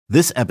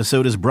This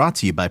episode is brought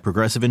to you by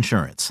Progressive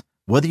Insurance.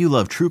 Whether you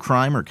love true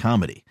crime or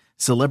comedy,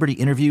 celebrity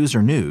interviews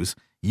or news,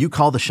 you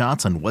call the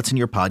shots on what's in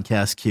your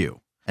podcast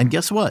queue. And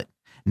guess what?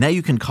 Now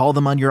you can call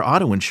them on your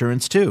auto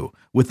insurance too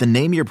with the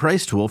Name Your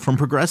Price tool from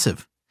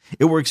Progressive.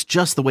 It works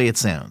just the way it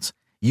sounds.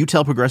 You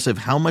tell Progressive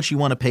how much you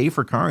want to pay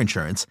for car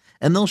insurance,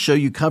 and they'll show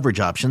you coverage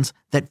options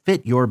that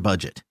fit your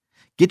budget.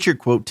 Get your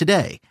quote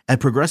today at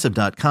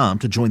Progressive.com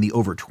to join the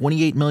over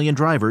 28 million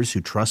drivers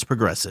who trust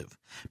Progressive.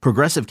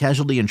 Progressive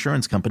Casualty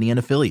Insurance Company and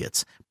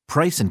Affiliates.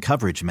 Price and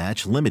coverage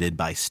match limited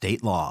by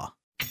state law.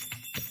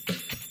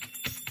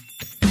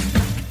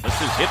 This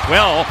is hit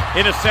well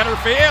into center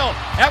field.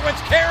 That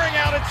one's carrying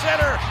out at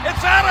center.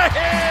 It's out of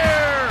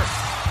here!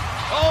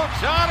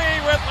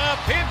 Ohtani with a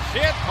pinch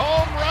hit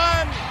home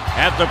run.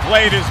 At the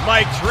plate is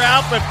Mike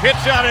Trout. The pitch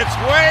on its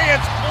way.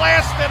 It's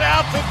blasted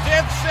out to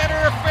dead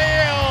center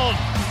field.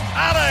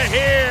 Out of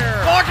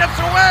here. Ball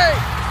gets away.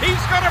 He's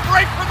going to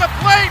break for the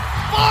plate.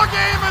 Ball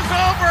game is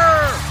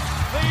over.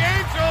 The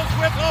Angels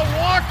with a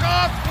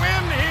walk-off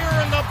win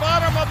here in the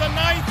bottom of the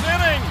ninth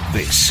inning.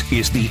 This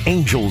is the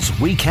Angels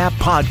Recap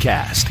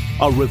Podcast,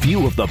 a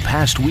review of the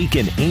past week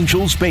in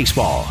Angels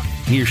baseball.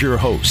 Here's your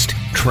host,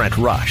 Trent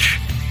Rush.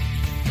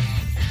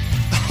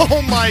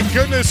 Oh my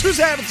goodness, who's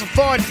having some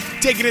fun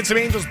taking in some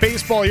Angels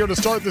baseball here to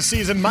start the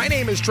season? My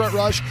name is Trent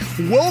Rush.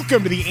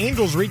 Welcome to the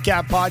Angels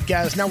Recap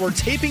Podcast. Now, we're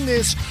taping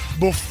this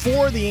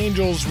before the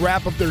Angels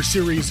wrap up their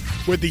series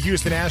with the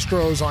Houston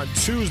Astros on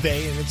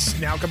Tuesday, and it's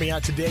now coming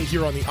out today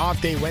here on the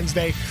off day,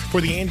 Wednesday,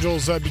 where the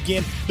Angels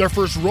begin their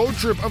first road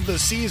trip of the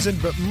season.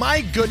 But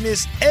my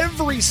goodness,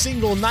 every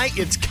single night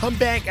it's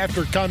comeback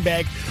after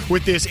comeback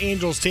with this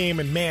Angels team,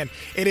 and man,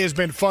 it has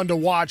been fun to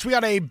watch. We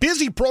got a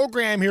busy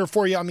program here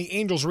for you on the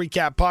Angels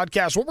Recap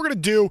Podcast. What we're going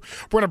to do,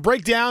 we're going to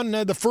break down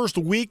the first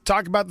week,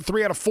 talk about the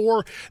 3 out of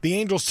 4 the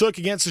Angels took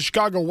against the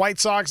Chicago White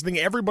Sox. I think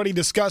everybody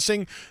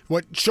discussing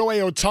what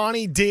Shohei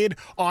Ohtani did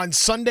on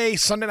Sunday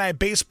Night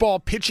Baseball,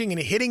 pitching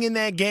and hitting in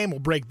that game. We'll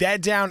break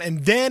that down,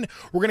 and then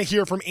we're going to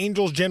hear from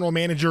Angels general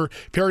manager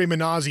Perry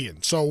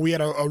Minasian. So we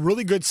had a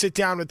really good sit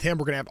down with him.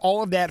 We're going to have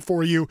all of that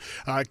for you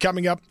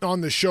coming up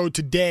on the show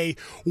today.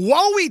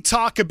 While we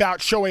talk about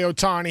Shohei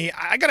Ohtani,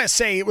 I got to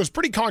say it was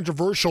pretty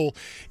controversial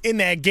in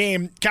that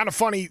game. Kind of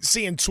funny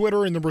seeing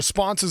Twitter and the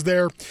responses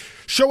there.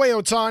 Shohei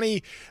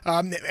Ohtani,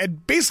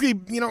 basically,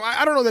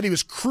 I don't know that he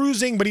was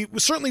cruising, but he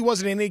certainly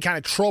wasn't in any kind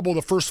of trouble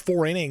the first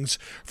 4 innings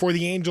for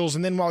the Angels.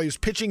 And then while he was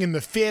pitching in the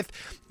 5th,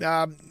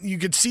 you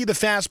could see the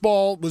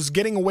fastball was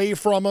getting away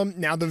from him.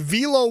 Now, the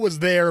velo was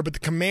there, but the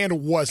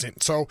command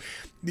wasn't. So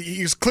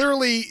he's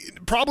clearly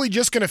probably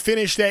just going to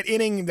finish that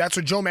inning. That's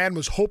what Joe Maddon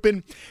was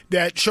hoping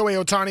that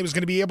Shohei Ohtani was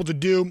going to be able to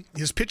do.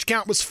 His pitch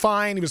count was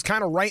fine. He was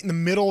kind of right in the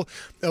middle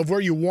of where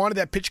you wanted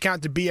that pitch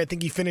count to be. I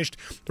think he finished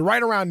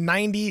right around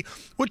 90,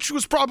 which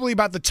was probably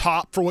about the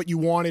top for what you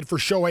wanted for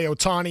Shohei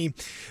Ohtani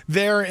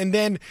there. And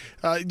then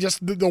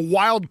just the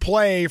wild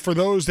play for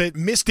those that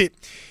missed it.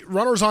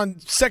 Runners on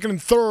second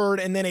and third,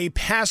 and then a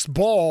passed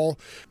ball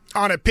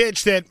on a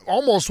pitch that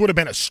almost would have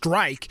been a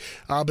strike,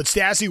 but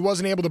Stassi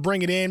wasn't able to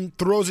bring it in,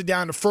 throws it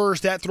down to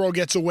first. That throw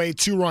gets away,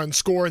 2-run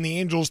score, and the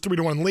Angels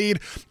 3-1 lead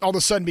all of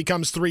a sudden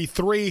becomes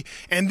 3-3.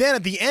 And then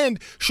at the end,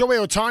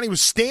 Shohei Ohtani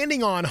was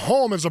standing on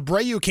home as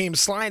Abreu came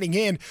sliding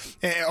in.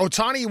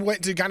 Ohtani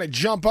went to kind of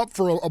jump up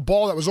for a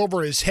ball that was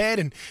over his head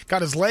and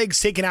got his legs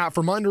taken out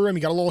from under him.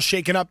 He got a little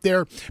shaken up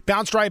there,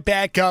 bounced right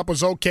back up,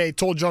 was okay,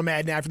 told Joe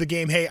Maddon after the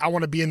game, hey, I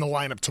want to be in the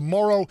lineup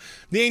tomorrow.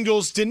 The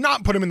Angels did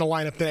not put him in the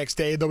lineup the next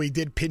day, though he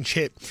did pinch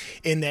hit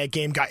in that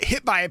game, got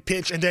hit by a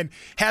pitch, and then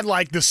had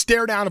like the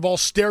stare down of all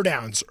stare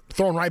downs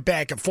thrown right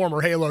back at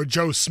former Halo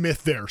Joe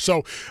Smith there.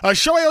 So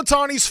Shohei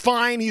Ohtani's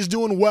fine. He's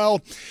doing well.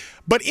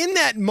 But in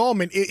that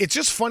moment, it's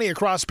just funny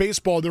across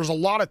baseball, there was a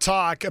lot of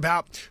talk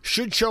about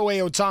should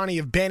Shohei Ohtani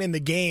have been in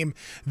the game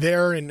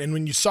there, and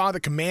when you saw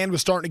the command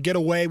was starting to get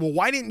away, well,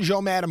 why didn't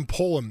Joe Maddon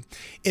pull him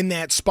in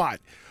that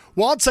spot?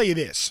 Well, I'll tell you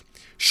this.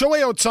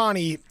 Shohei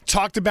Ohtani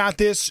talked about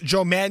this.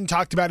 Joe Maddon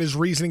talked about his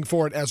reasoning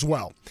for it as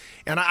well.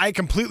 And I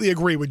completely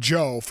agree with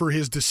Joe for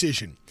his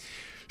decision.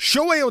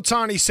 Shohei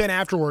Ohtani said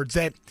afterwards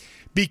that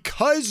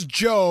because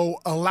Joe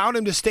allowed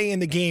him to stay in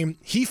the game,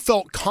 he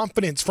felt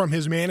confidence from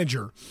his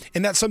manager,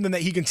 and that's something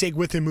that he can take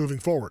with him moving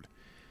forward.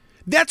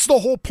 That's the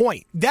whole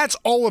point. That's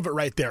all of it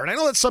right there. And I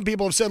know that some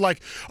people have said like,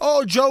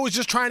 oh, Joe was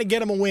just trying to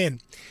get him a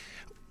win.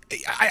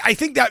 I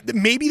think that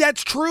maybe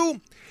that's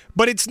true.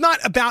 But it's not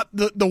about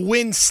the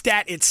win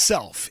stat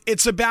itself.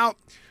 It's about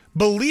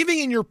believing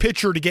in your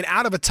pitcher to get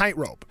out of a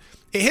tightrope.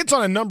 It hits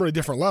on a number of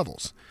different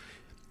levels.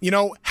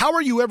 How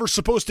are you ever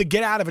supposed to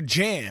get out of a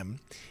jam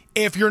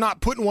if you're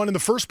not putting one in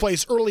the first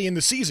place early in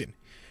the season?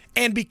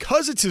 And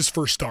because it's his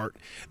first start,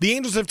 the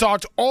Angels have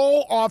talked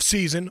all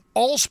offseason,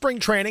 all spring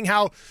training,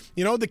 how,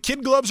 the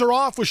kid gloves are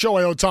off with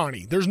Shohei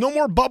Ohtani. There's no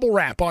more bubble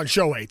wrap on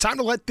Shohei. Time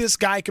to let this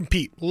guy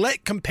compete.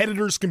 Let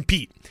competitors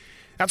compete.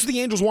 That's what the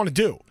Angels want to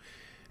do.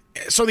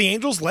 So the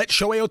Angels let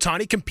Shohei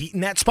Ohtani compete in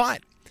that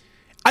spot.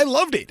 I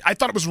loved it. I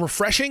thought it was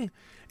refreshing.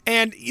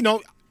 And,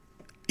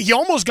 he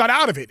almost got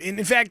out of it. And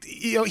in fact,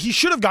 he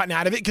should have gotten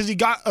out of it because he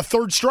got a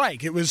third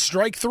strike. It was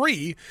strike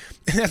 3,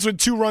 and that's with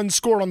 2 runs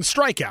scored on the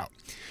strikeout.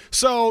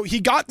 So he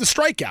got the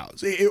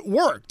strikeouts. It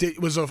worked. It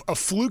was a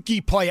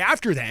fluky play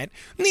after that.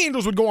 And the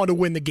Angels would go on to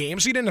win the game,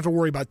 so you didn't have to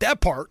worry about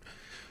that part.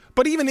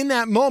 But even in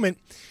that moment,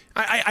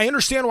 I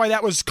understand why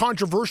that was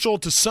controversial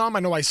to some. I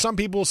know why some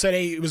people said,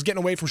 hey, it was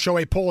getting away from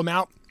Shohei, pull him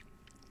out.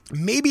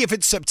 Maybe if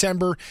it's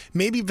September,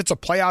 maybe if it's a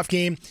playoff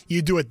game,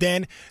 you do it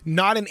then,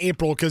 not in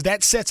April, because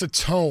that sets a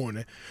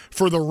tone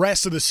for the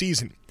rest of the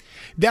season.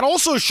 That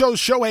also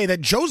shows Shohei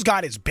that Joe's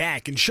got his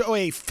back, and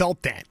Shohei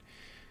felt that.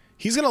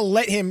 He's going to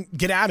let him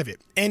get out of it.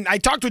 And I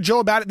talked to Joe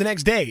about it the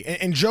next day,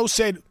 and Joe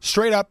said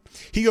straight up,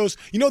 he goes,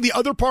 the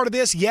other part of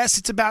this, yes,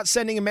 it's about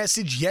sending a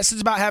message. Yes,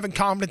 it's about having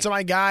confidence in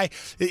my guy,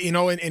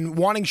 and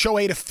wanting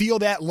Shohei to feel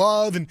that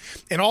love and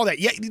all that.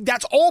 Yeah,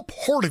 that's all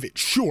part of it,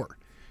 sure.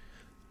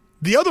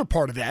 The other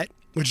part of that,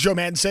 which Joe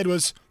Maddon said,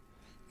 was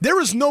there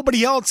was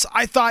nobody else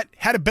I thought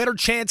had a better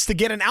chance to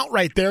get an out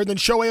right there than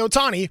Shohei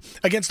Ohtani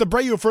against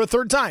Abreu for a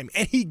third time,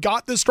 and he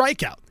got the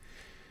strikeout.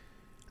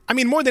 I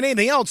mean, more than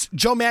anything else,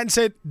 Joe Maddon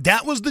said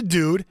that was the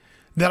dude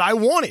that I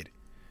wanted.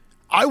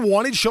 I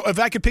wanted if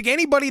I could pick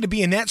anybody to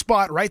be in that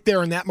spot right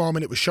there in that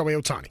moment, it was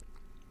Shohei Ohtani.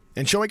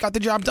 And Shohei got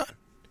the job done.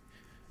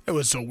 It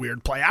was a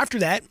weird play after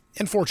that,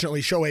 and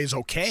fortunately Shohei's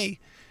okay.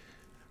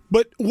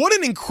 But what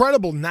an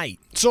incredible night.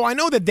 So I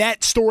know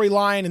that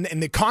storyline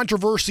and the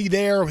controversy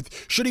there with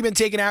should he been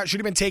taken out, should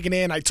he been taken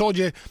in. I told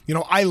you,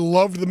 I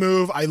loved the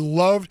move. I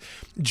loved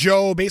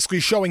Joe basically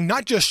showing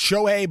not just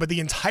Shohei, but the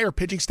entire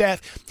pitching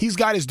staff. He's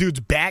got his dudes'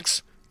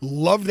 backs.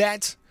 Love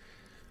that.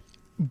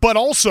 But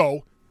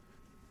also,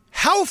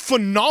 how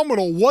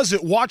phenomenal was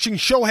it watching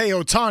Shohei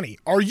Ohtani?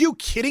 Are you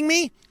kidding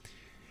me?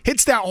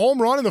 Hits that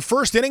home run in the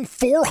first inning,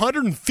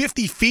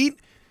 450 feet,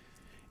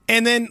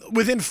 and then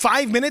within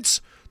 5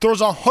 minutes, throws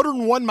a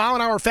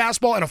 101-mile-an-hour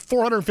fastball and a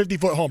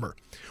 450-foot homer.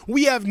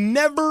 We have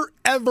never,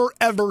 ever,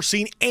 ever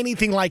seen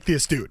anything like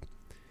this, dude.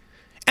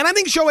 And I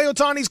think Shohei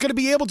Ohtani is going to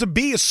be able to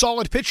be a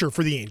solid pitcher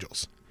for the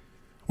Angels.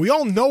 We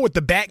all know what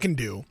the bat can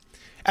do,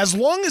 as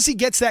long as he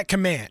gets that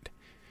command.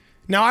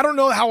 Now, I don't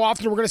know how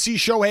often we're going to see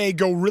Shohei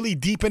go really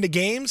deep into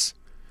games,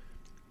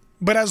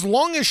 but as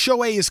long as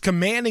Shohei is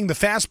commanding the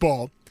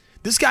fastball,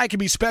 this guy can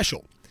be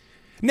special.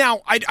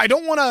 Now, I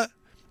don't want to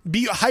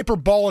be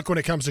hyperbolic when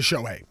it comes to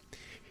Shohei.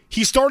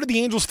 He started the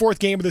Angels' 4th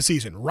game of the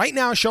season. Right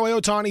now, Shohei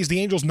Ohtani is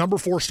the Angels' number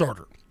 4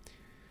 starter.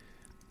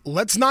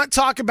 Let's not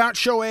talk about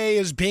Shohei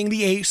as being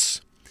the ace.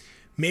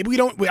 I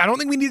don't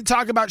think we need to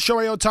talk about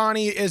Shohei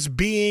Ohtani as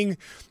being,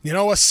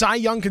 a Cy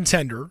Young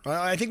contender.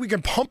 I think we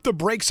can pump the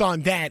brakes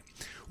on that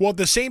while at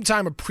the same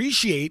time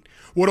appreciate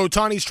what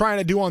Ohtani's trying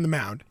to do on the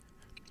mound.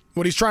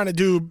 What he's trying to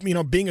do,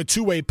 being a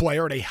two-way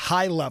player at a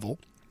high level.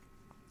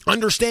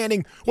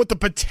 Understanding what the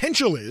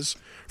potential is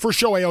for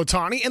Shohei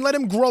Ohtani and let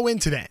him grow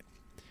into that.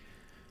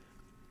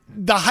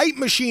 The hype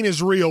machine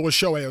is real with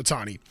Shohei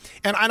Ohtani.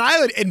 And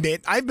I would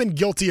admit, I've been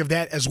guilty of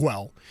that as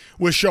well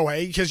with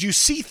Shohei, because you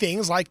see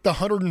things like the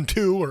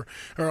 102 or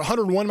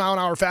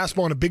 101-mile-an-hour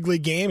fastball in a big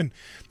league game, and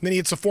then he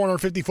hits a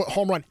 450-foot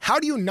home run.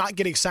 How do you not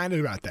get excited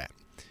about that?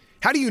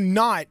 How do you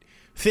not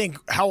think,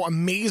 how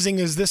amazing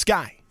is this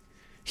guy?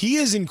 He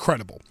is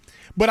incredible.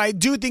 But I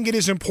do think it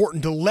is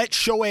important to let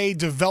Shohei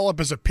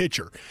develop as a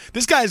pitcher.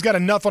 This guy's got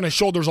enough on his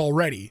shoulders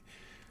already.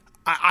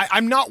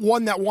 I'm not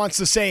one that wants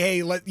to say, hey,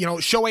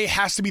 Shohei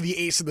has to be the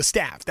ace of the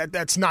staff.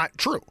 That's not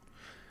true.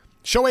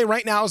 Shohei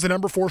right now is the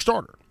number 4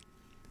 starter.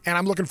 And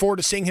I'm looking forward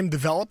to seeing him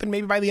develop, and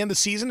maybe by the end of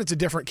the season it's a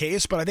different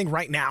case, but I think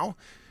right now,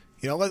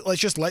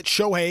 let's just let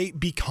Shohei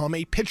become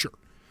a pitcher.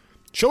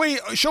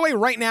 Shohei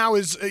right now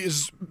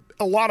is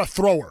a lot of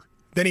thrower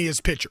than he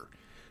is pitcher.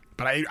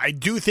 But I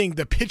do think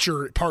the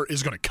pitcher part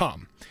is going to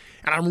come,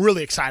 and I'm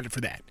really excited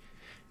for that.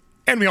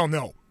 And we all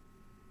know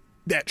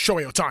that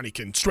Shohei Ohtani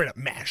can straight up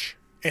mash.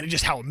 And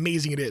just how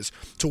amazing it is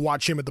to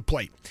watch him at the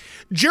plate.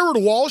 Jared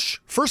Walsh,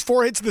 first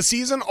 4 hits of the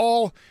season,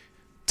 all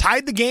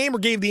tied the game or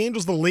gave the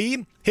Angels the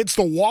lead. Hits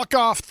the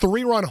walk-off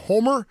 3-run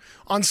homer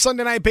on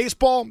Sunday Night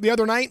Baseball the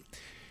other night.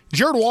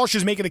 Jared Walsh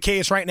is making a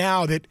case right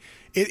now that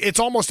it's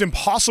almost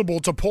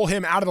impossible to pull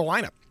him out of the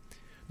lineup.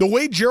 The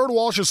way Jared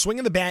Walsh is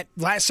swinging the bat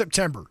last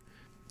September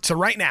to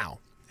right now,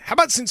 how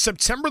about since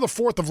September the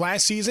 4th of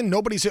last season,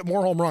 nobody's hit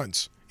more home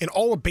runs in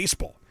all of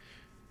baseball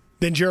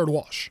than Jared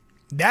Walsh.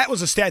 That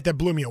was a stat that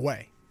blew me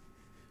away.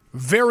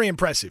 Very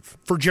impressive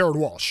for Jared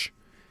Walsh.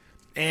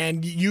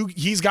 And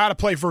he's got to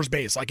play first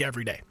base like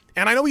every day.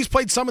 And I know he's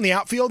played some in the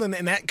outfield, and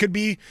that could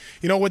be,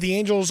 what the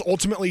Angels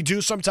ultimately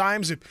do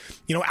sometimes.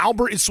 If,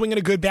 Albert is swinging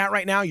a good bat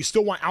right now, you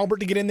still want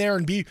Albert to get in there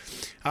and be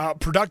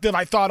productive.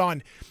 I thought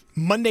on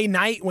Monday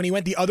night when he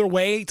went the other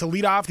way to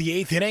lead off the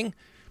 8th inning,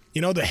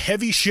 the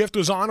heavy shift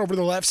was on over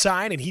the left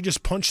side, and he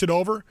just punched it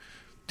over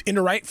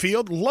into right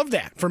field. Love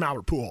that from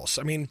Albert Pujols.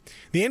 I mean,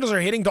 the Angels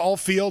are hitting to all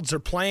fields. They're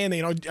playing.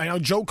 I know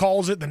Joe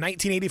calls it the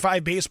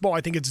 1985 baseball.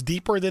 I think it's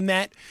deeper than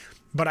that,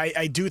 but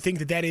I do think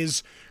that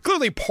is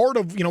clearly part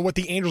of what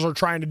the Angels are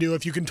trying to do.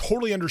 If you can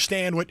totally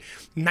understand what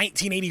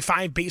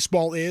 1985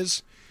 baseball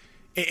is,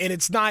 and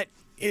it's not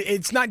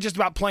it's not just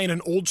about playing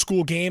an old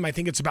school game. I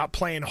think it's about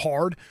playing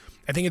hard.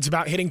 I think it's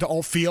about hitting to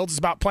all fields. It's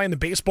about playing the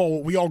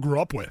baseball we all grew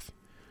up with.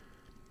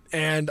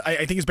 And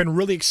I think it's been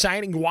really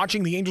exciting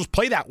watching the Angels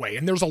play that way.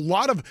 And there's a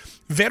lot of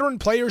veteran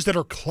players that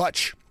are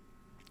clutch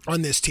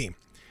on this team.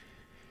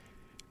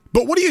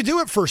 But what do you do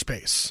at first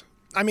base?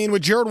 I mean,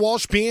 with Jared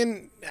Walsh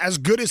being as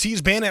good as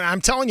he's been, and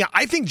I'm telling you,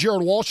 I think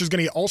Jared Walsh is going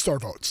to get All-Star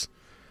votes.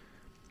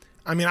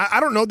 I mean, I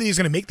don't know that he's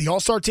going to make the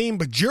All-Star team,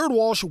 but Jared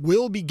Walsh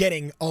will be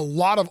getting a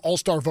lot of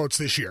All-Star votes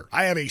this year.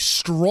 I have a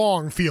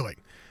strong feeling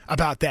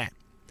about that.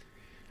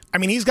 I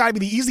mean, he's got to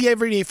be he's the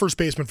everyday first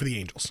baseman for the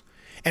Angels.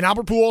 And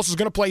Albert Pujols is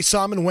going to play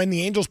some, and when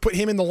the Angels put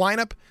him in the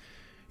lineup,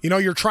 you know,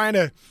 you're trying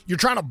to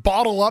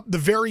bottle up the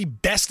very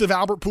best of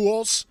Albert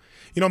Pujols.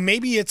 You know,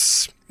 maybe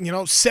it's,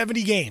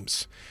 70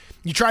 games.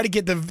 You try to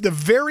get the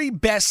very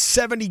best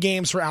 70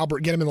 games for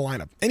Albert, get him in the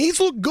lineup. And he's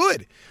looked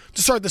good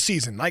to start the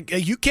season. Like,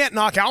 you can't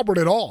knock Albert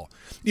at all.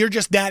 You're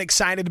just that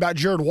excited about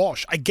Jared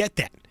Walsh. I get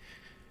that.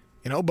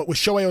 But with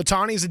Shohei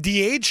Ohtani as a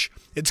DH,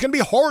 it's going to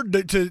be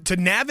hard to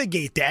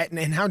navigate that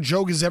and how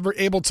Joe is ever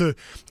able to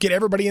get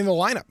everybody in the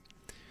lineup.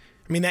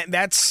 I mean,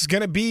 that's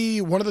going to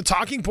be one of the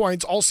talking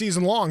points all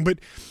season long. But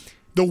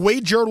the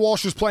way Jared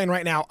Walsh is playing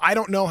right now, I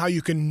don't know how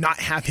you can not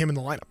have him in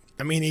the lineup.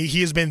 I mean,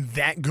 he has been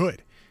that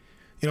good.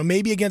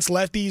 Maybe against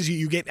lefties,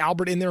 you get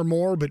Albert in there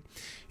more, but,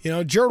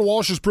 Jared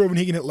Walsh has proven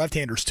he can hit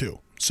left-handers too.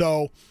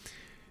 So,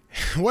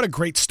 what a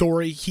great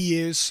story he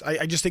is.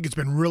 I just think it's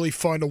been really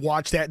fun to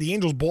watch that. The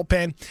Angels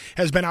bullpen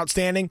has been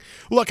outstanding.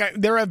 Look,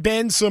 there have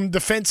been some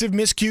defensive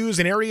miscues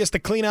and areas to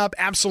clean up.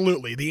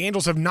 Absolutely. The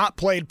Angels have not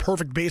played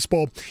perfect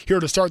baseball here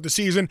to start the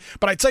season,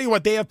 but I tell you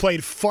what, they have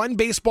played fun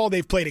baseball.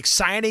 They've played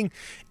exciting,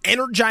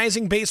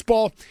 energizing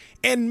baseball,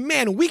 and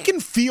man, we can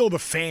feel the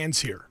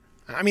fans here.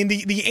 I mean,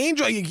 the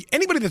Angel,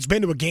 anybody that's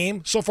been to a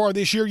game so far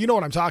this year, you know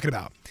what I'm talking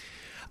about.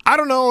 I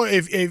don't know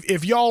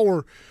if y'all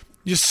were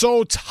just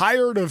so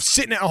tired of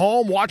sitting at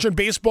home watching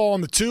baseball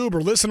on the tube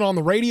or listening on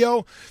the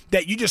radio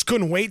that you just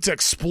couldn't wait to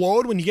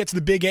explode when you get to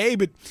the Big A.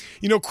 But,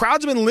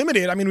 crowds have been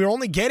limited. I mean, we're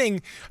only getting,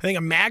 I think,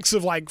 a max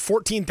of like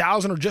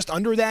 14,000 or just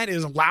under that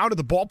is allowed at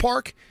the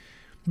ballpark.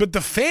 But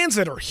the fans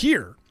that are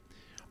here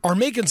are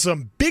making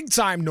some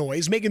big-time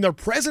noise, making their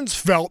presence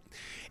felt.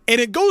 And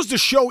it goes to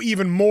show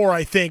even more,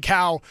 I think,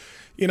 how,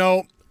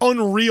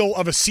 unreal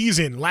of a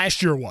season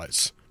last year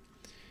was.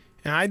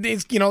 And I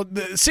think,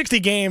 the 60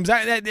 games,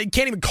 that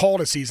can't even call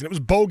it a season. It was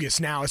bogus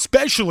now,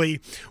 especially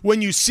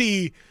when you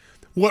see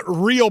what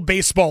real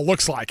baseball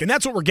looks like. And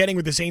that's what we're getting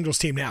with this Angels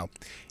team now.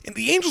 And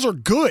the Angels are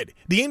good.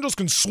 The Angels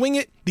can swing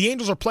it. The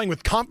Angels are playing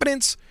with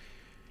confidence.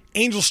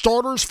 Angel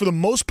starters, for the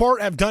most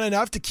part, have done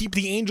enough to keep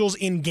the Angels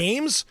in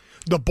games.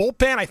 The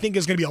bullpen, I think,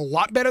 is going to be a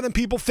lot better than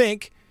people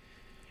think.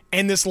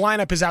 And this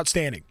lineup is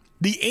outstanding.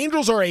 The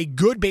Angels are a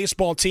good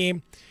baseball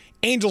team.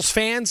 Angels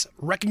fans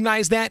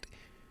recognize that.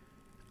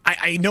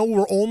 I know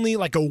we're only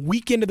like a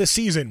week into the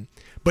season,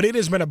 but it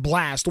has been a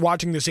blast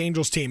watching this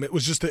Angels team. It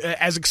was just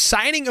as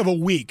exciting of a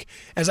week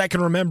as I can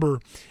remember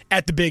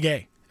at the Big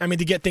A. I mean,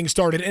 to get things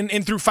started.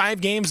 And through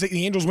 5 games,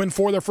 the Angels win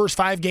 4 of their first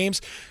 5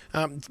 games,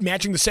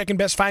 matching the second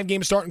best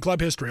 5-game start in club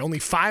history. Only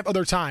 4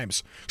 other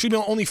times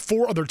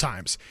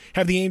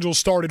have the Angels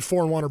started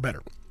 4-1 or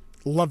better.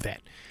 Love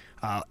that.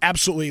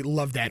 Absolutely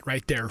love that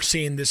right there,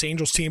 seeing this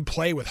Angels team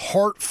play with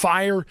heart,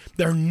 fire.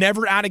 They're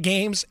never out of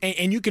games,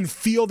 and you can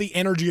feel the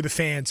energy of the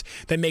fans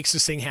that makes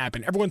this thing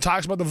happen. Everyone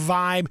talks about the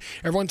vibe.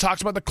 Everyone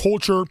talks about the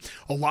culture.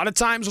 A lot of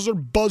times those are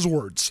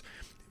buzzwords.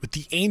 With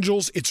the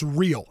Angels, it's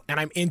real, and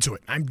I'm into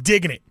it. I'm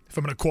digging it, if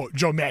I'm going to quote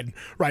Joe Madden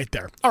right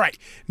there. All right,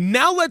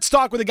 now let's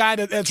talk with a guy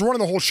that's running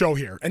the whole show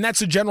here, and that's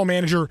the general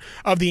manager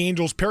of the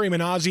Angels, Perry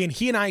Minasian.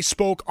 He and I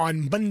spoke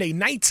on Monday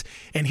night,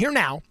 and here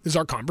now is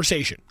our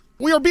conversation.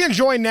 We are being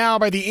joined now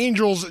by the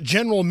Angels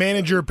general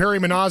manager, Perry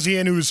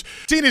Minasian, who's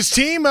seen his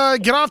team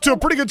get off to a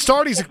pretty good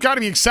start. He's got to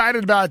be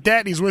excited about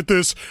that. He's with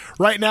us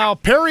right now.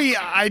 Perry,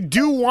 I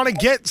do want to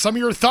get some of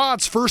your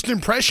thoughts, first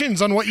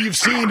impressions on what you've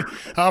seen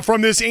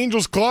from this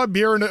Angels club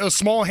here in a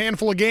small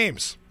handful of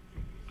games.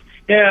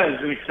 Yeah, it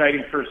was an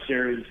exciting first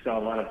series. Saw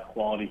a lot of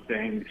quality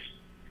things.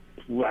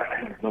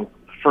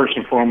 First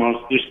and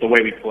foremost, just the way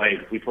we played.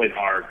 We played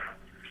hard.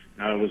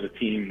 It was a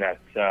team that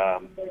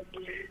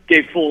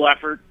gave full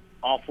effort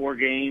all 4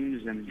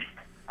 games, and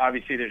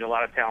obviously there's a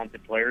lot of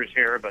talented players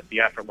here, but the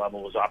effort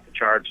level was off the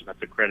charts, and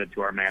that's a credit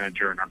to our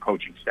manager and our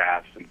coaching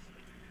staff and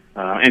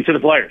to the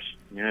players.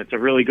 It's a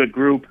really good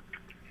group.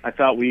 I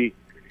thought we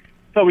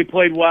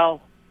played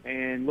well,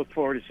 and look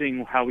forward to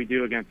seeing how we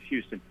do against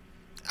Houston.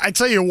 I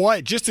tell you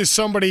what, just as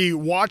somebody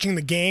watching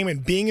the game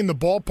and being in the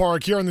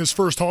ballpark here on this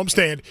first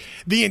homestand,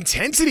 the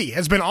intensity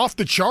has been off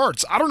the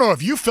charts. I don't know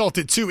if you felt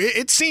it too.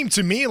 It seemed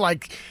to me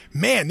like,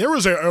 man, there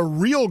was a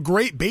real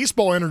great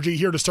baseball energy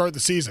here to start the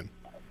season.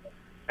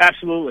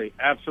 Absolutely.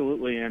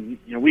 And,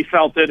 we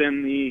felt it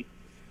in the,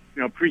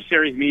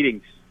 pre-series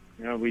meetings.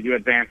 We do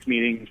advanced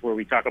meetings where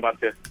we talk about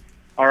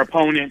our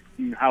opponent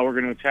and how we're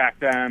going to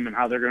attack them and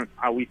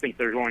how we think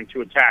they're going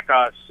to attack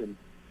us, and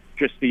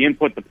just the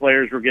input the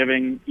players were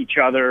giving each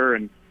other,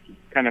 and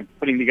kind of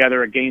putting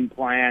together a game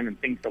plan and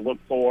things to look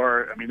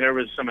for. I mean, there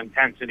was some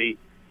intensity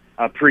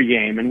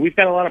pregame, and we've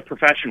got a lot of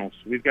professionals.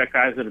 We've got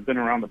guys that have been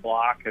around the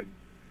block and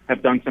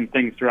have done some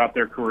things throughout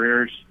their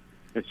careers.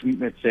 It's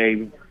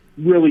a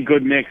really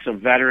good mix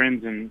of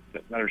veterans and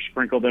that are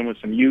sprinkled in with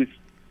some youth.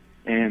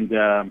 And,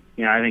 I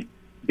think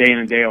day in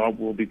and day out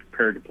we'll be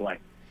prepared to play.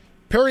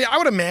 Perry, I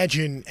would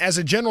imagine as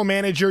a general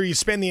manager, you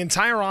spend the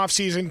entire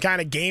offseason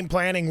kind of game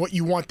planning what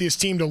you want this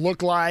team to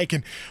look like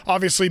and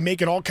obviously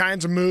making all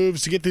kinds of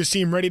moves to get this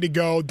team ready to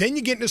go. Then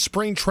you get into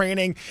spring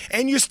training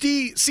and you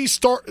see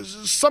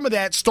some of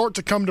that start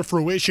to come to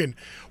fruition.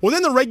 Well,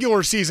 then the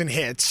regular season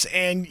hits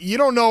and you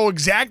don't know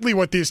exactly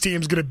what this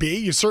team's going to be.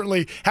 You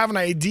certainly have an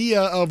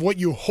idea of what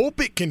you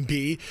hope it can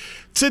be.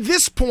 To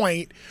this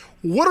point,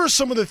 what are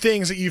some of the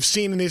things that you've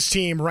seen in this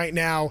team right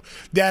now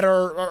that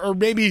are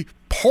maybe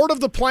part of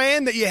the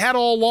plan that you had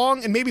all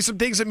along, and maybe some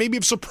things that maybe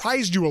have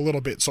surprised you a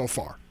little bit so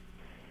far?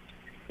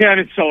 Yeah,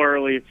 and it's so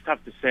early. It's tough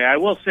to say. I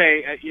will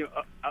say,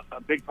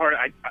 a big part.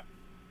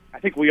 I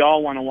think we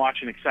all want to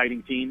watch an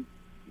exciting team.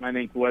 I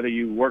think whether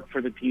you work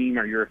for the team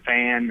or you're a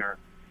fan, or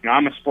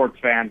I'm a sports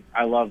fan.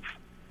 I love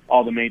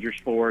all the major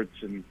sports,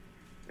 and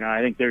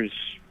I think there's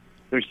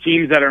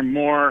teams that are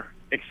more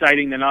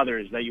exciting than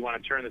others that you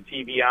want to turn the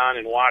TV on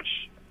and watch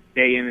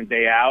day in and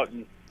day out.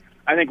 And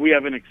I think we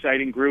have an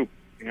exciting group.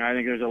 I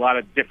think there's a lot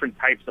of different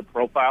types of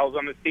profiles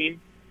on this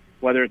team,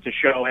 whether it's a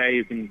Shohei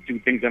who can do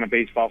things on a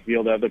baseball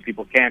field that other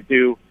people can't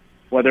do,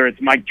 whether it's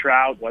Mike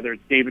Trout, whether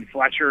it's David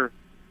Fletcher,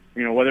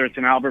 whether it's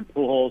an Albert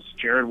Pujols,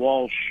 Jared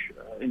Walsh,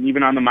 and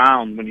even on the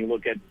mound when you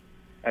look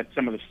at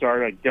some of the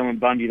stars like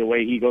Dylan Bundy, the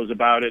way he goes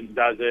about it and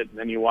does it, and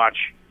then you watch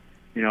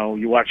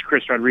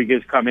Chris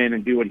Rodriguez come in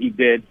and do what he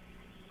did,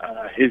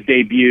 his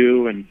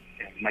debut, and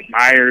Mike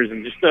Myers,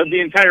 and just the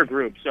entire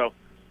group. So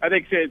I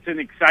think it's an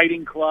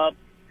exciting club.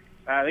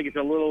 I think it's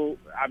a little,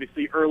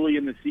 obviously, early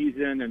in the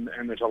season,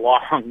 and there's a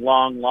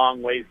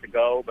long ways to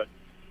go. But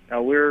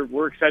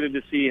we're excited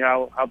to see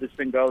how this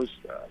thing goes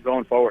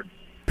going forward.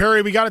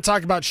 Perry, we got to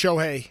talk about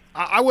Shohei.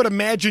 I would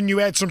imagine you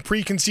had some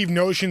preconceived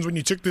notions when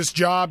you took this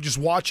job, just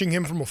watching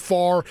him from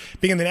afar,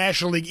 being in the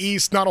National League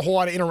East, not a whole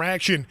lot of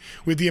interaction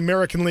with the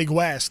American League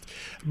West.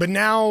 But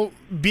now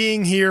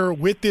being here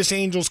with this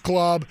Angels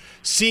club,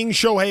 seeing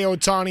Shohei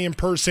Ohtani in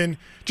person,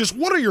 just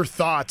what are your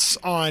thoughts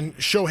on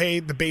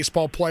Shohei, the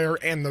baseball player,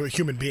 and the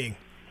human being?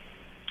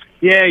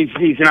 Yeah,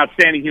 he's an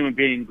outstanding human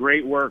being,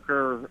 great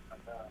worker,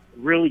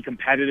 really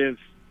competitive.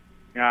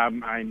 I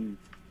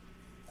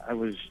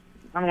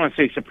don't want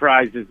to say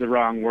surprised is the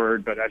wrong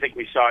word, but I think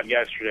we saw it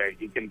yesterday.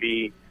 He can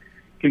be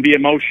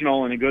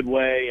emotional in a good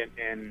way,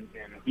 and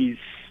he's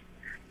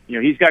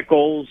got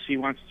goals he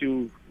wants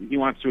to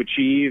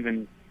achieve,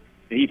 and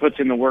he puts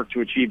in the work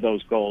to achieve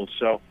those goals.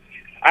 So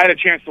I had a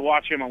chance to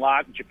watch him a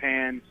lot in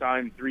Japan, saw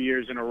him 3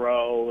 years in a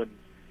row, and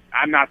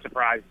I'm not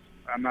surprised.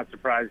 I'm not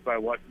surprised by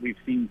what we've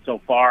seen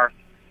so far.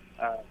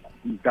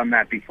 He's done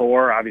that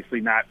before, obviously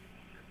not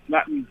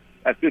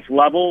at this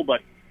level,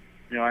 but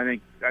I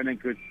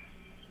think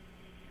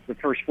the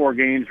first 4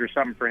 games were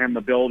something for him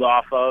to build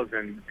off of,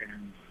 and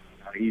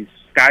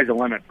sky's the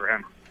limit for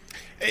him.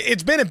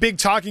 It's been a big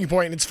talking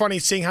point, and it's funny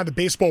seeing how the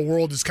baseball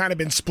world has kind of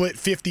been split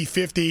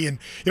 50-50. And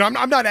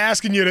I'm not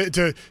asking you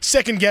to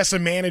second-guess a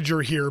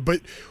manager here,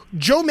 but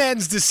Joe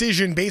Maddon's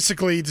decision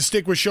basically to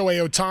stick with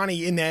Shohei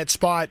Ohtani in that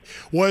spot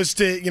was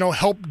to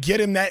help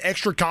get him that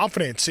extra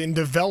confidence and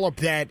develop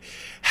that.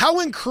 How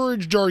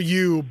encouraged are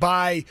you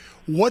by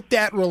what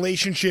that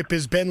relationship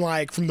has been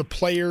like from the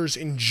players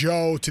and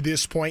Joe to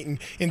this point,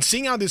 and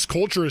seeing how this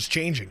culture is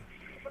changing?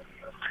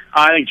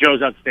 I think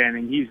Joe's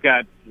outstanding. He's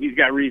got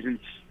reasons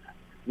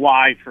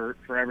why for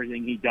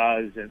everything he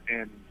does,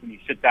 and when you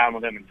sit down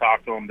with him and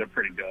talk to him, they're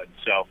pretty good.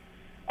 So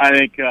I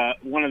think I've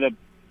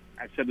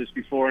said this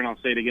before and I'll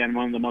say it again,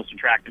 one of the most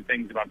attractive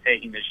things about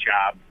taking this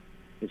job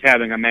is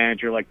having a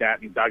manager like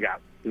that in the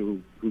dugout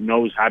who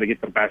knows how to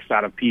get the best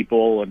out of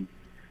people. And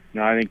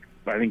I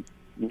think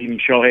leaving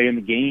Shohei in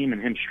the game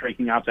and him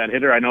striking out that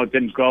hitter, I know it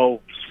didn't go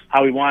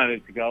how he wanted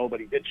it to go, but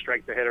he did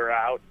strike the hitter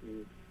out,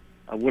 and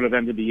would have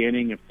ended the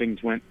inning if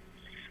things went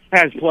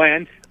as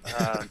planned.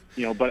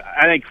 But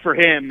I think for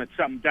him, it's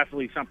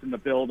definitely something to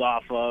build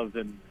off of.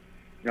 And,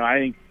 I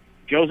think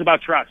Joe's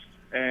about trust,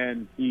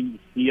 and he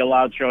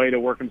allowed Shohei to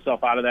work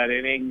himself out of that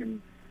inning.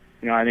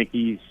 And, I think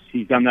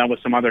he's done that with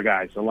some other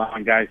guys,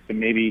 allowing guys to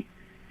maybe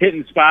hit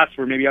in spots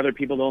where maybe other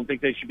people don't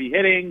think they should be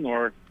hitting,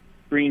 or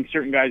bringing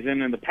certain guys in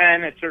the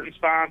pen at certain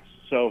spots.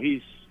 So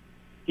he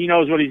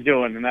knows what he's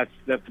doing, and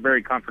that's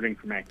very comforting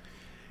for me.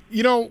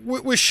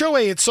 With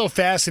Shohei, it's so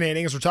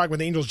fascinating, as we're talking with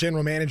Angels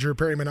general manager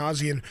Perry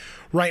Minasian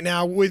right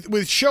now. With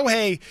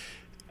Shohei,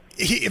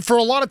 for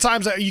a lot of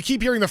times, you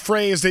keep hearing the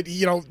phrase that,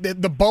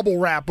 the bubble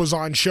wrap was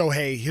on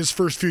Shohei his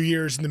first few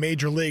years in the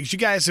major leagues. You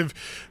guys have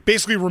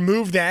basically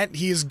removed that.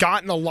 He has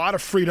gotten a lot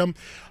of freedom.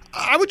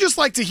 I would just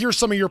like to hear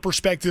some of your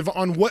perspective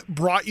on what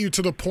brought you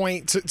to the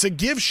point to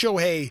give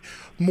Shohei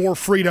more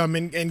freedom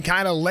and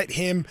kind of let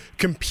him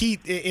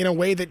compete in a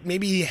way that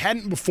maybe he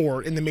hadn't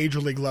before in the major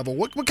league level.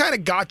 What kind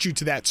of got you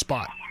to that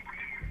spot?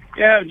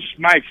 Yeah, just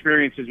my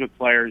experiences with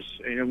players.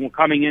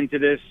 Coming into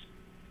this,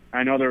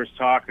 I know there was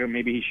talk of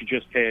maybe he should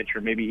just pitch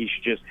or maybe he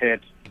should just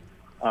hit.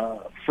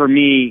 For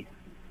me,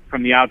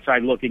 from the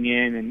outside looking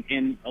in,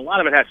 and a lot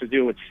of it has to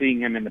do with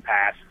seeing him in the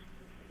past.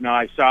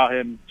 I saw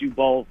him do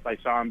both. I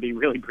saw him be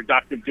really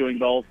productive doing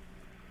both.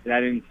 And I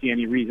didn't see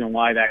any reason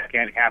why that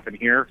can't happen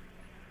here.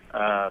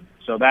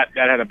 So that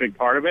had a big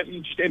part of it.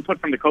 And just input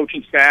from the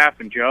coaching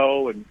staff and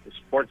Joe and the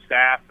support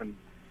staff. And,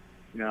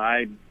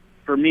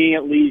 for me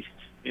at least,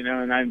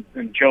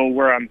 and Joe,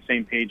 we're on the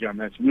same page on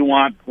this. We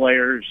want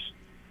players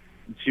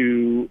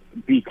to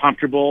be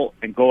comfortable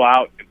and go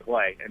out and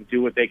play and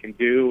do what they can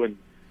do. And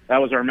that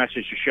was our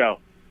message to Shohei.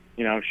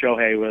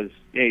 Shohei was,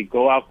 hey,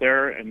 go out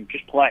there and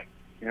just play.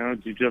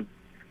 Just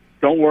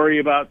don't worry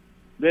about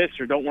this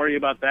or don't worry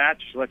about that.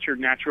 Just let your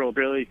natural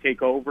ability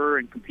take over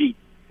and compete.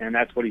 And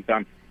that's what he's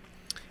done.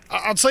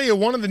 I'll tell you,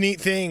 one of the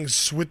neat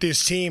things with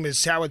this team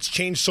is how it's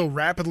changed so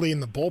rapidly in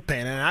the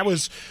bullpen. And I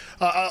was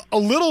a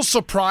little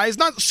surprised,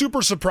 not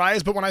super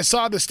surprised, but when I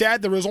saw the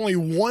stat, there was only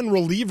one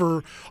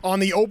reliever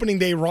on the opening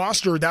day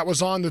roster that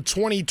was on the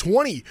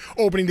 2020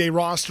 opening day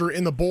roster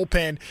in the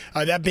bullpen,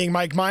 that being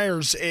Mike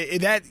Myers.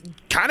 That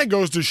kind of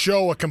goes to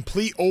show a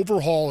complete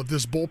overhaul of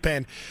this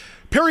bullpen.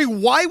 Perry,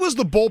 why was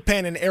the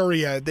bullpen an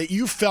area that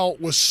you felt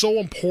was so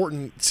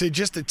important to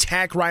just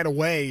attack right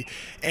away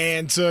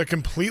and to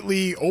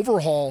completely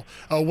overhaul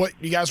what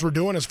you guys were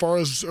doing as far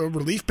as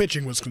relief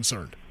pitching was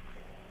concerned?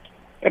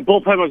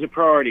 Bullpen was a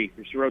priority.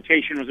 The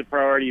rotation was a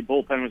priority.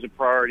 Bullpen was a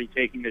priority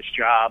taking this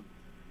job.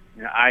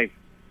 I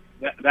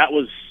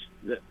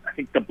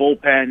think the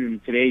bullpen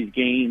in today's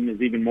game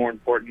is even more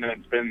important than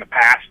it's been in the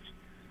past.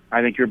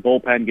 I think your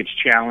bullpen gets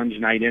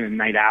challenged night in and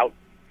night out,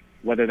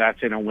 whether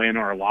that's in a win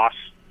or a loss.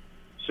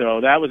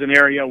 So that was an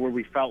area where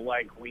we felt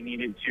like we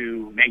needed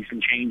to make some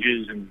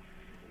changes and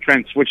try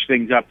and switch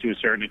things up to a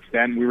certain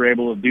extent. We were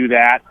able to do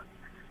that.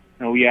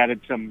 We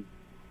added some,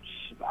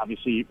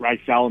 obviously,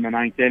 Rysel in the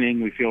ninth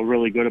inning we feel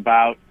really good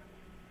about.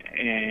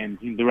 And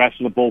the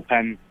rest of the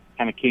bullpen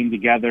kind of came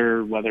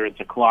together, whether it's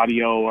a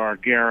Claudio or a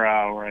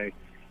Guerra or a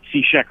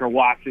Cishek or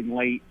Watson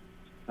late.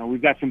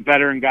 We've got some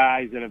veteran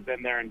guys that have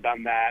been there and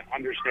done that,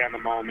 understand the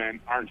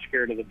moment, aren't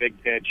scared of the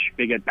big pitch,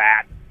 big at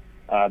bat,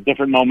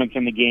 different moments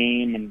in the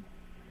game. And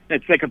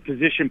it's like a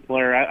position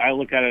player. I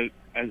look at it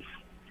as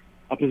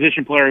a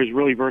position player who's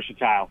really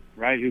versatile,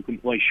 right? Who can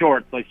play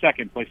short, play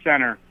second, play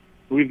center.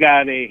 We've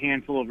got a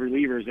handful of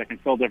relievers that can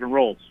fill different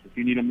roles. If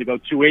you need them to go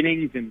 2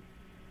 innings and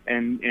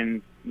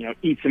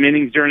eat some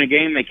innings during a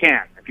game, they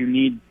can. If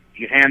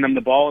you hand them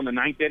the ball in the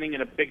ninth inning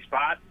in a big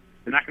spot,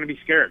 they're not going to be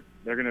scared.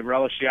 They're going to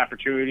relish the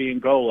opportunity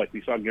and go like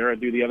we saw Guerra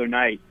do the other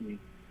night. And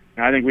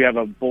I think we have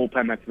a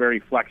bullpen that's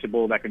very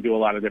flexible that can do a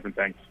lot of different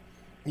things.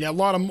 Yeah, a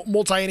lot of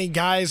multi-inning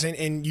guys,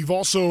 and you've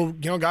also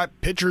got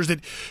pitchers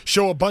that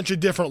show a bunch of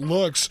different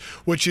looks,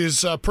 which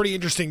is pretty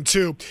interesting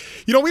too.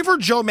 We've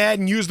heard Joe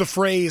Maddon use the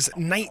phrase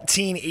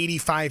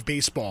 1985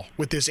 baseball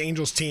with this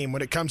Angels team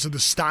when it comes to the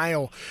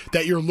style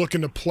that you're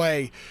looking to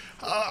play.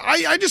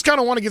 I just kind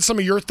of want to get some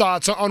of your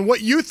thoughts on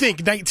what you think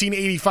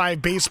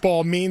 1985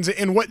 baseball means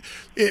and what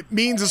it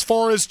means as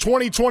far as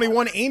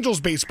 2021 Angels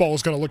baseball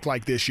is going to look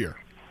like this year.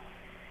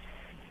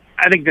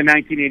 I think the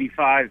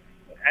 1985,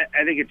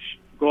 I think it's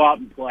go out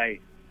and play,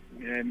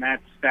 and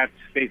that's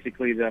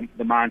basically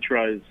the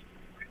mantra is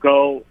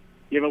go,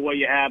 give it what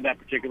you have that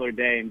particular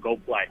day, and go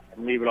play,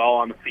 and leave it all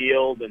on the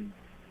field. And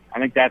I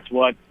think that's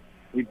what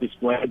we've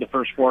displayed the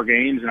first 4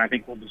 games, and I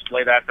think we'll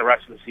display that the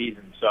rest of the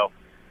season. So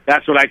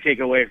that's what I take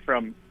away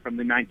from the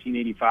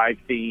 1985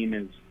 theme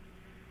is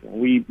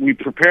we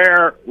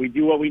prepare, we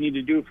do what we need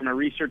to do from a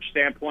research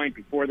standpoint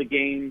before the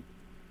game,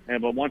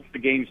 but once the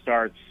game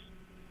starts,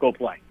 go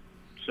play.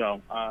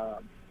 So,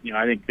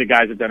 I think the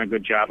guys have done a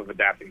good job of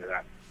adapting to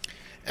that.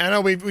 I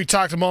know we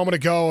talked a moment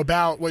ago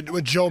about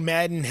what Joe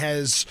Maddon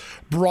has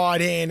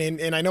brought in,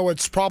 and I know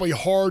it's probably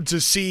hard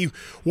to see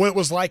what it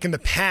was like in the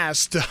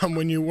past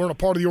when you weren't a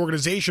part of the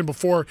organization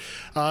before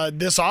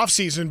this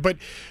offseason, but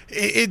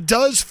it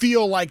does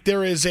feel like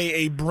there is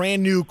a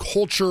brand new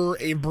culture,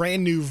 a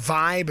brand new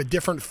vibe, a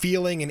different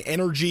feeling and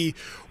energy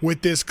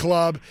with this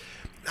club.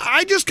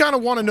 I just kind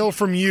of want to know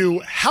from you,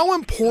 how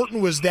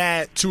important was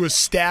that to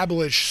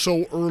establish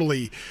so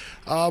early?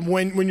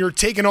 When you're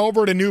taking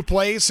over at a new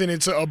place and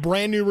it's a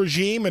brand new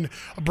regime and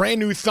a brand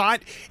new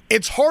thought,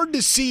 it's hard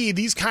to see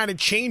these kind of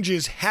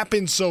changes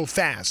happen so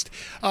fast.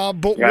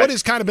 But what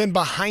has kind of been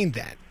behind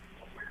that?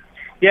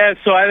 Yeah,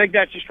 so I think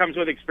that just comes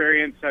with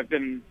experience. I've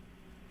been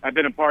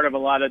a part of a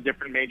lot of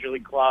different major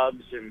league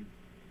clubs, and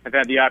I've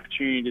had the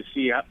opportunity to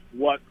see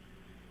what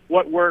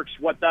works,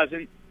 what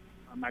doesn't.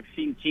 I've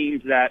seen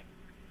teams that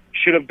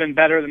should have been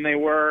better than they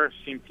were,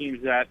 seen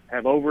teams that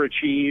have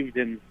overachieved,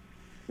 and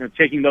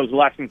taking those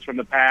lessons from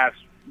the past.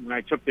 When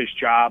I took this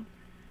job,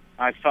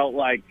 I felt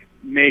like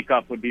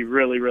makeup would be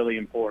really, really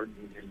important.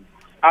 And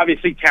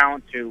obviously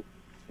talent too.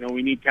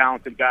 We need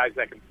talented guys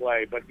that can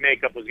play, but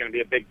makeup was going to be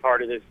a big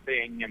part of this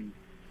thing.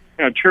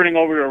 And turning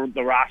over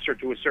the roster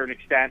to a certain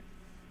extent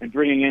and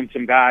bringing in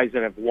some guys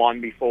that have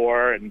won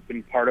before and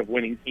been part of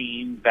winning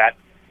teams that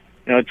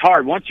it's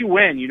hard. Once you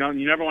win, you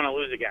never want to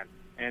lose again.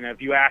 And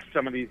if you ask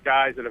some of these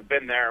guys that have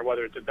been there,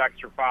 whether it's a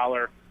Dexter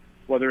Fowler,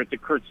 whether it's a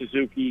Kurt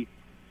Suzuki,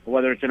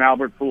 whether it's an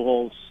Albert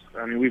Pujols,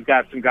 I mean, we've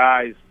got some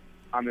guys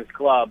on this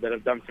club that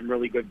have done some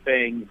really good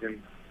things.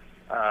 And,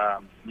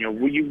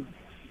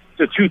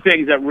 the two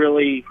things that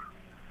really,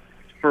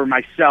 for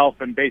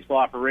myself and baseball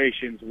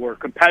operations, were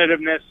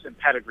competitiveness and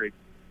pedigree.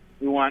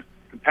 We want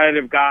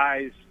competitive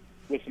guys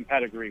with some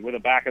pedigree, with a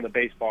back of the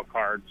baseball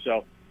card.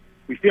 So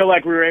we feel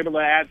like we were able to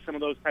add some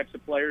of those types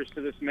of players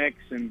to this mix.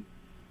 And,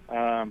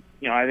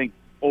 I think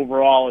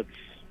overall it's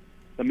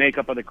the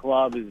makeup of the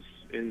club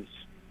is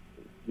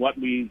what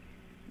we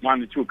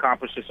wanted to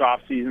accomplish this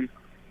offseason.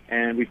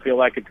 And we feel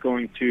like it's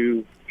going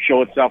to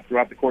show itself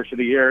throughout the course of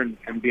the year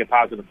and be a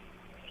positive.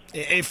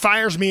 It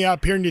fires me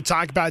up hearing you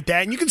talk about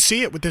that, and you can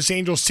see it with this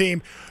Angels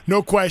team,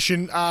 no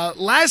question.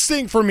 Last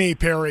thing for me,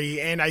 Perry,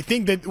 and I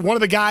think that one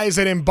of the guys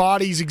that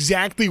embodies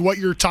exactly what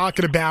you're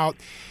talking about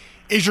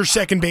is your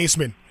second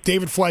baseman,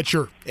 David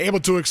Fletcher, able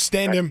to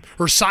extend him,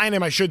 or sign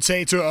him, I should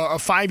say, to a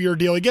 5-year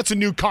deal. He gets a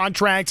new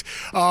contract.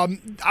 I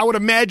would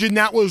imagine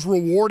that was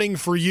rewarding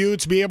for you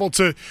to be able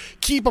to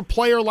keep a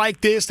player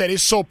like this that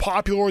is so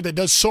popular, that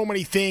does so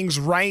many things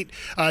right,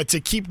 to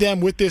keep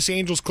them with this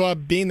Angels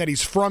club, being that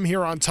he's from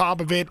here on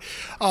top of it.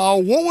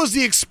 What was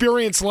the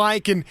experience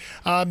like in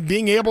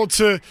being able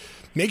to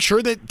make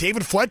sure that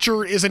David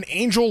Fletcher is an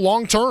Angel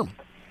long-term?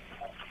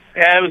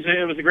 Yeah,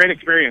 it was a great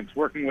experience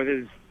working with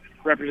his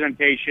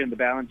representation, the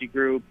Ballingy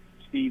Group,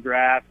 Steve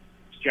Rath,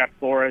 Jeff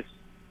Forrest.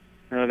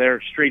 They're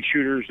straight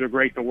shooters. They're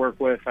great to work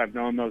with. I've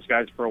known those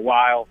guys for a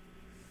while.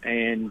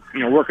 And,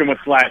 working with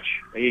Fletch,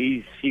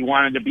 he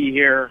wanted to be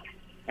here,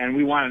 and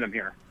we wanted him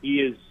here.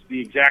 He is the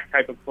exact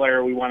type of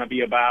player we want to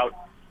be about.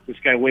 This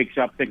guy wakes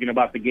up thinking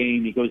about the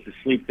game. He goes to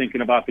sleep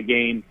thinking about the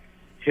game.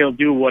 He'll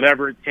do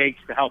whatever it takes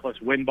to help us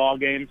win ball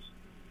games.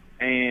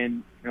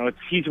 And,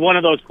 he's one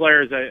of those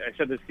players. I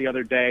said this the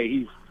other day.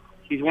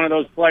 He's one of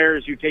those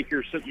players. You take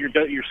your son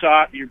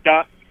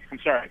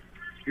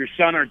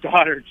or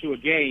daughter to a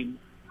game,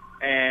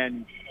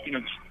 and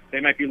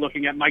they might be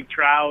looking at Mike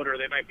Trout, or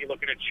they might be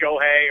looking at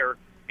Shohei or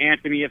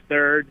Anthony at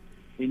third,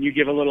 and you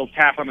give a little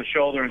tap on the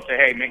shoulder and say,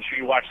 "Hey, make sure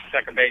you watch the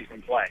second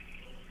baseman play."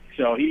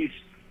 So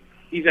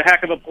he's a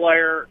heck of a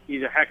player.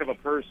 He's a heck of a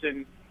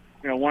person.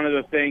 One of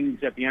the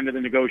things at the end of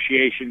the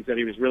negotiations that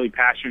he was really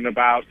passionate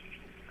about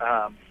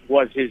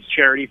was his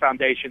charity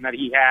foundation that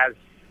he has,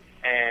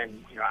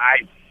 and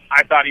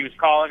I thought he was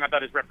calling. I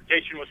thought his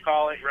representation was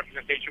calling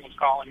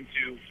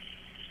to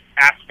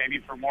ask maybe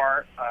for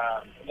more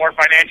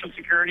financial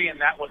security,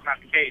 and that was not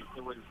the case.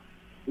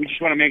 We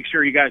just want to make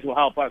sure you guys will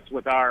help us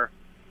with our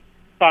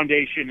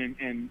foundation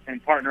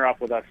and partner up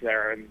with us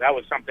there, and that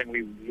was something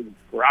we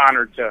were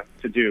honored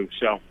to do.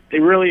 So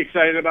they're really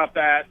excited about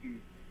that,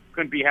 and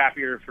couldn't be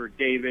happier for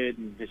David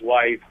and his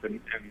wife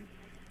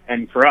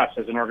and for us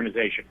as an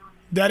organization.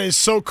 That is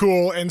so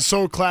cool and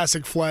so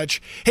classic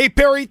Fletch. Hey,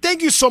 Perry,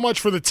 thank you so much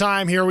for the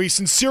time here. We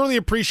sincerely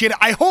appreciate it.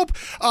 I hope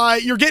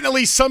you're getting at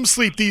least some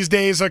sleep these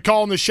days,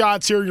 calling the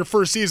shots here in your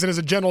first season as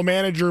a general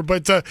manager.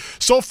 But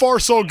so far,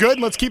 so good.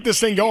 Let's keep this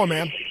thing going,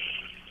 man.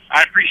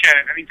 I appreciate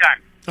it.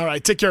 Anytime. All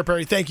right. Take care,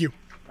 Perry. Thank you.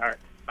 All right.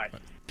 Bye.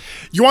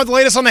 You want the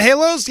latest on the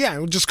Halos? Yeah,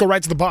 we'll just go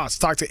right to the boss.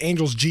 Talk to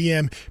Angels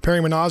GM Perry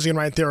Minasian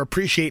right there.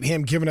 Appreciate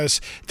him giving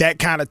us that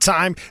kind of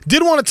time.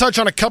 Did want to touch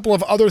on a couple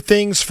of other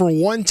things. For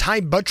one,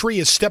 Ty Buttrey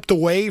has stepped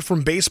away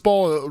from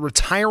baseball,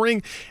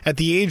 retiring at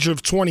the age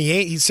of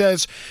 28. He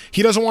says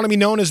he doesn't want to be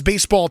known as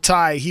Baseball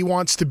Ty. He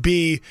wants to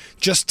be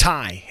just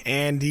Ty.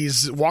 And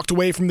he's walked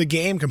away from the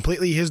game,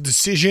 completely his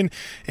decision.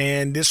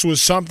 And this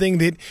was something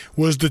that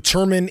was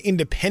determined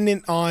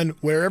independent on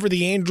wherever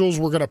the Angels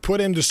were going to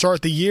put him to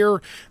start the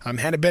year.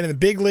 Had it been in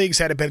the big leagues,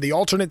 had it been the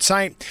alternate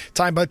site,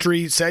 Ty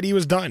Buttrey said he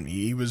was done.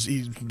 He was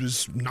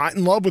not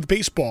in love with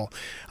baseball,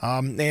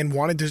 and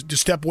wanted to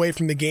step away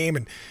from the game.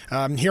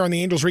 And here on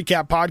the Angels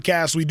Recap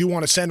Podcast, we do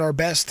want to send our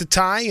best to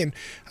Ty and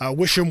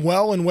wish him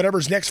well in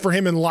whatever's next for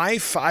him in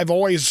life. I've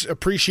always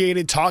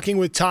appreciated talking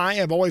with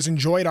Ty. I've always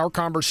enjoyed our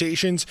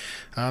conversations.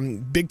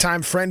 Big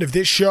time friend of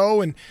this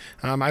show, and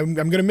I'm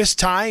going to miss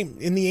Ty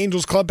in the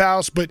Angels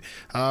clubhouse. But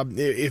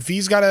if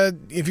he's got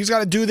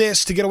to do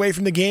this to get away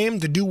from the game,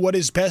 to do what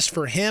is best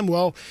for him,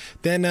 well,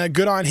 then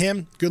good on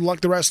him. Good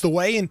luck the rest of the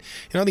way. And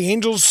the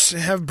Angels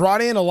have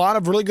brought in a lot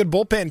of really good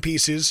bullpen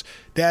pieces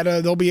that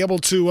they'll be able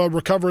to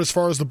recover as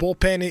far as the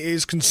bullpen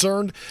is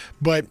concerned.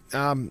 But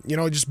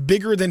just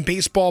bigger than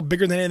baseball,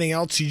 bigger than anything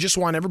else, you just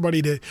want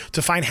everybody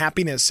to find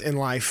happiness in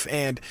life.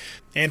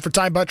 And for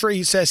Ty Buttrey,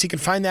 he says he can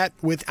find that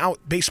without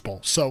baseball.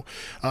 So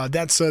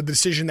that's the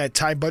decision that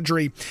Ty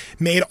Buttrey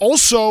made.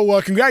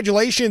 Also,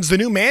 congratulations, the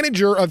new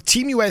manager of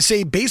Team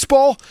USA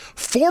Baseball,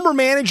 former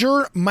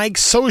manager Mike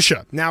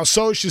Scioscia. Now,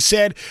 Scioscia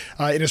said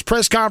in his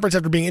press conference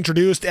after being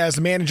introduced as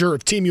the manager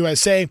of Team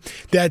USA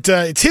that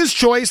it's his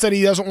choice, that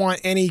he doesn't want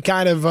any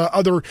kind of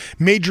other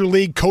major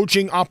league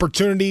coaching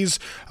opportunities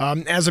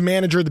as a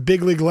manager at the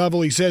big league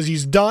level. He says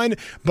he's done,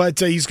 but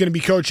he's going to be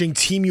coaching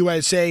Team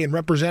USA and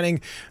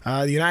representing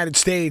the United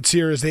States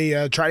here as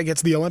they try to get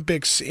to the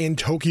Olympics in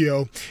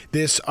Tokyo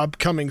this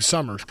upcoming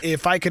summer.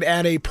 If I could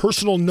add a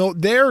personal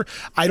note there,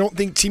 I don't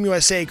think Team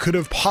USA could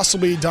have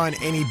possibly done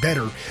any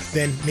better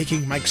than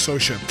making Mike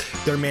Scioscia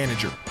their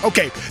manager.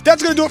 Okay,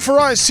 that's going to do it for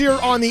us here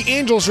on the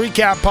Angels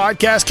Recap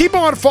Podcast. Keep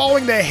on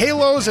following the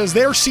Halos as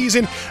their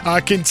season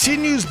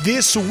continues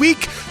this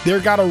week.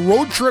 They've got a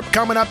road trip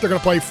coming up. They're going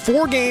to play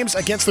 4 games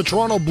against the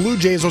Toronto Blue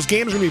Jays. Those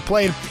games are going to be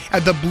played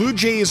at the Blue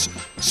Jays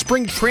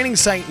spring training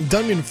site in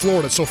Dunedin,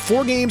 Florida. So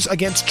 4 games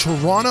against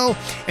Toronto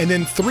and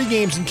then 3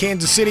 games in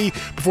Kansas City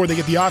before they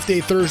get the off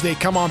day Thursday,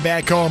 come on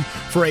back home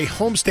for a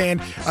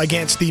homestand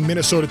against the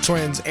Minnesota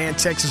Twins and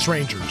Texas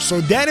Rangers.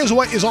 So that is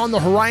what is on the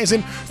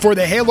horizon for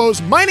the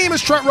Halos. My name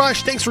is Trent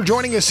Rush. Thanks for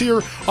joining us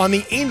here on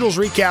the Angels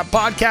Recap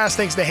Podcast.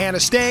 Thanks to Hannah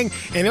Stang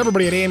and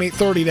everybody at AM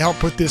 830 to help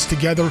put this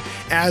together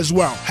as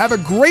well. Have a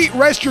great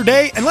rest of your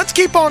day, and let's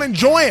keep on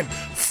enjoying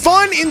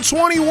fun in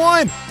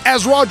 21,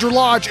 as Roger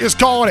Lodge is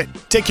calling it.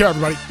 Take care,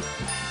 everybody.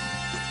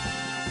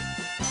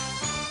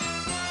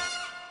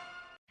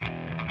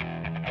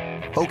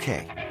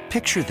 Okay,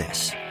 picture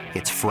this.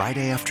 It's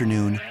Friday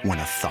afternoon when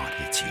a thought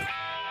hits you.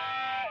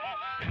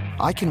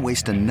 I can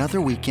waste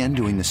another weekend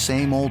doing the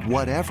same old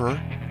whatever,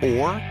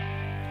 or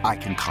I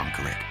can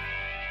conquer it.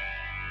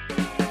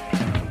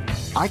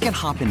 I can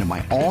hop into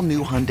my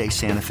all-new Hyundai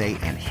Santa Fe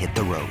and hit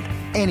the road.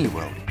 Any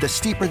road. The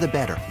steeper, the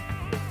better.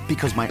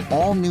 Because my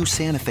all-new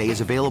Santa Fe is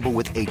available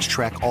with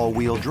H-Track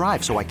all-wheel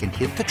drive, so I can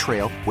hit the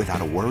trail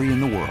without a worry in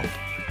the world.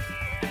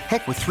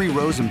 Heck, with 3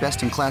 rows and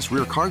best-in-class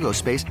rear cargo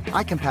space,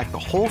 I can pack the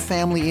whole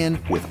family in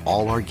with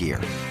all our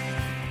gear.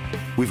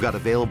 We've got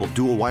available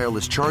dual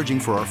wireless charging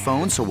for our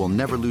phones, so we'll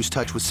never lose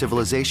touch with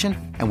civilization,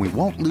 and we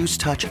won't lose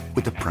touch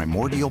with the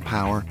primordial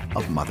power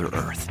of Mother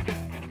Earth.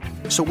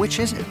 So which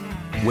is it?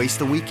 Waste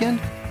the weekend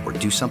or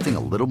do something a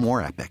little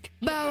more epic?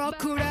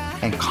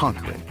 And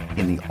conquer it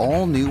in the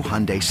all-new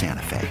Hyundai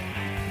Santa Fe.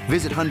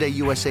 Visit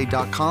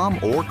HyundaiUSA.com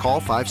or call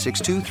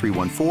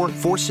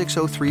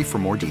 562-314-4603 for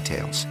more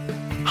details.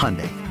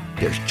 Hyundai,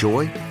 there's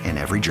joy in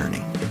every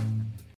journey.